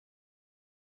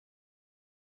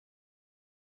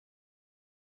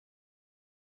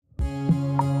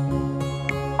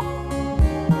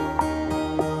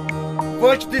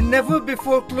watch the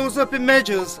never-before close-up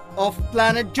images of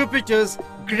planet Jupiter's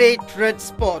Great Red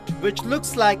Spot, which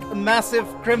looks like a massive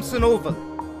crimson oval.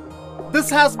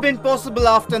 This has been possible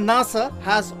after NASA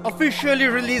has officially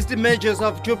released images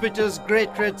of Jupiter's Great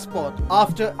Red Spot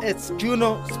after its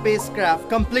Juno spacecraft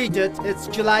completed its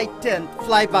July 10th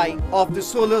flyby of the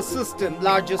solar system's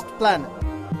largest planet.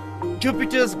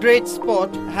 Jupiter's Great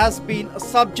Spot has been a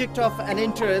subject of an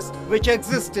interest which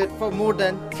existed for more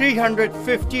than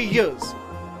 350 years.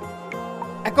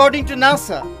 According to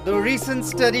NASA, the recent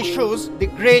study shows the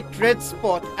Great Red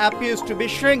Spot appears to be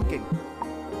shrinking.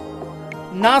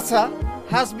 NASA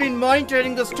has been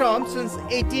monitoring the storm since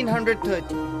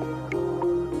 1830.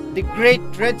 The Great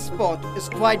Red Spot is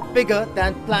quite bigger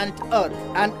than planet Earth,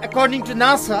 and according to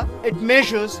NASA, it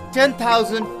measures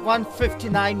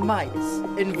 10,159 miles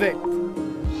in width.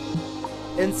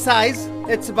 In size,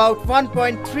 it's about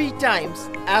 1.3 times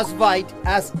as wide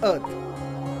as Earth.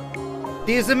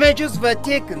 These images were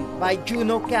taken by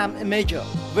JunoCam imager,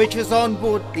 which is on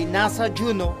board the NASA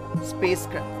Juno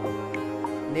spacecraft.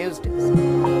 NYOOOZ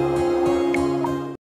Desk.